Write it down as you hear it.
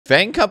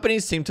Faang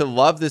companies seem to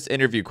love this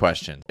interview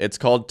question. It's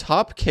called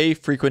top k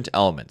frequent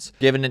elements,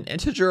 given an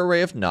integer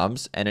array of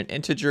nums and an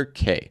integer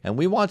k, and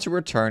we want to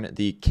return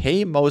the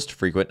k most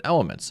frequent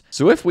elements.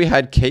 So if we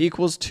had k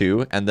equals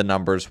 2 and the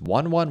numbers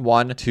 1, 1,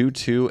 1, 2,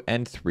 2,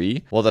 and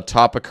 3, well, the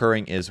top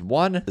occurring is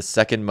 1, the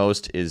second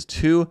most is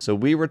 2, so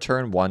we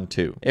return 1,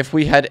 2. If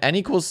we had n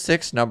equals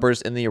 6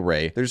 numbers in the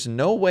array, there's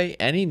no way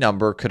any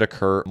number could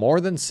occur more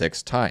than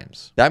 6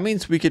 times. That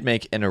means we could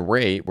make an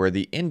array where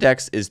the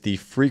index is the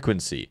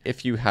frequency.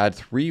 If you had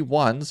 3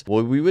 1s,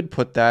 well, we would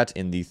put that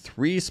in the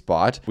 3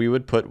 spot. We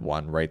would put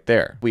 1 right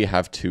there. We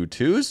have 2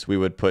 2s. We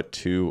would put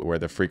 2 where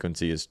the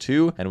frequency is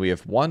 2. And we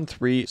have 1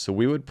 3. So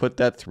we would put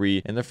that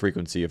 3 in the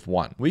frequency of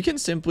 1. We can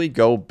simply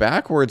go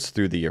backwards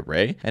through the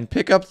array and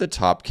pick up the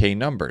top k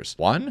numbers.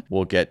 1,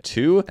 we'll get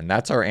 2, and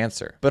that's our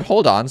answer. But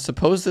hold on,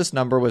 suppose this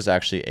number was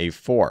actually a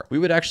 4. We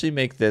would actually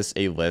make this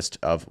a list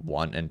of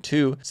 1 and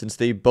 2 since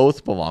they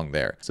both belong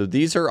there. So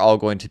these are all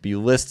going to be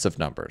lists of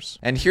numbers.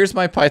 And here's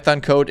my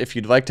Python code if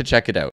you'd like to check it out.